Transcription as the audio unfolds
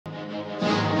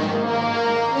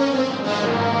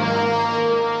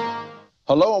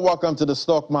Hello and welcome to the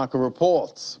Stock Market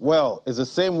Reports. Well, it's the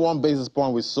same 1 basis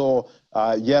point we saw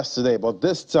yesterday, but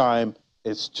this time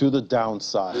it's to the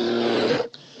downside.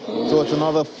 So it's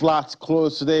another flat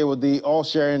close today with the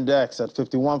all-share index at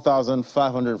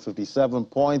 51,557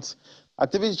 points.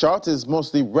 Activity chart is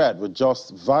mostly red with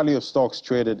just value of stocks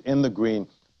traded in the green,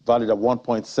 valued at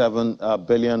 1.7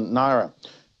 billion naira.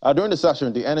 During the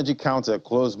session, the energy counter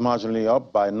closed marginally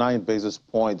up by 9 basis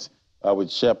points,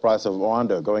 with share price of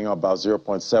Rwanda going up about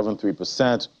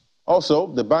 0.73%. Also,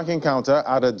 the banking counter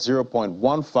added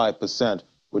 0.15%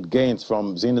 with gains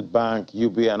from Zenith Bank,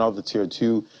 UBA, and other Tier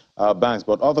 2 banks.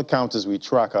 But other counters we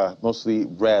track are mostly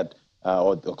red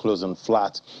or closing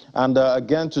flat. And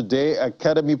again today,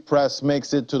 Academy Press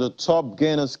makes it to the top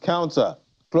gainers counter,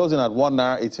 closing at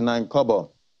 1.89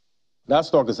 kobo. That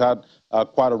stock has had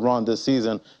quite a run this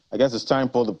season. I guess it's time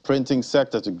for the printing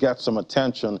sector to get some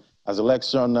attention as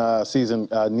election season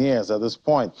nears at this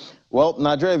point. Well,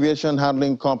 Nigeria Aviation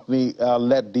Handling Company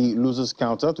led the losers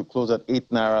counter to close at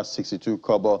 8.62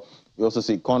 kobo. You also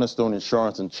see Cornerstone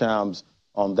Insurance and Chams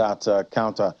on that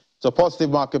counter. It's a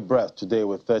positive market breadth today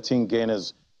with 13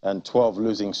 gainers and 12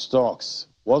 losing stocks.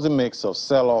 Was a mix of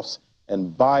sell-offs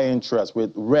and buy interest,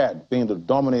 with red being the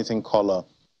dominating color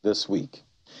this week.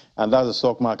 And that's the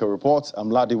Stock Market Report.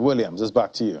 I'm Ladi Williams. It's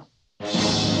back to you.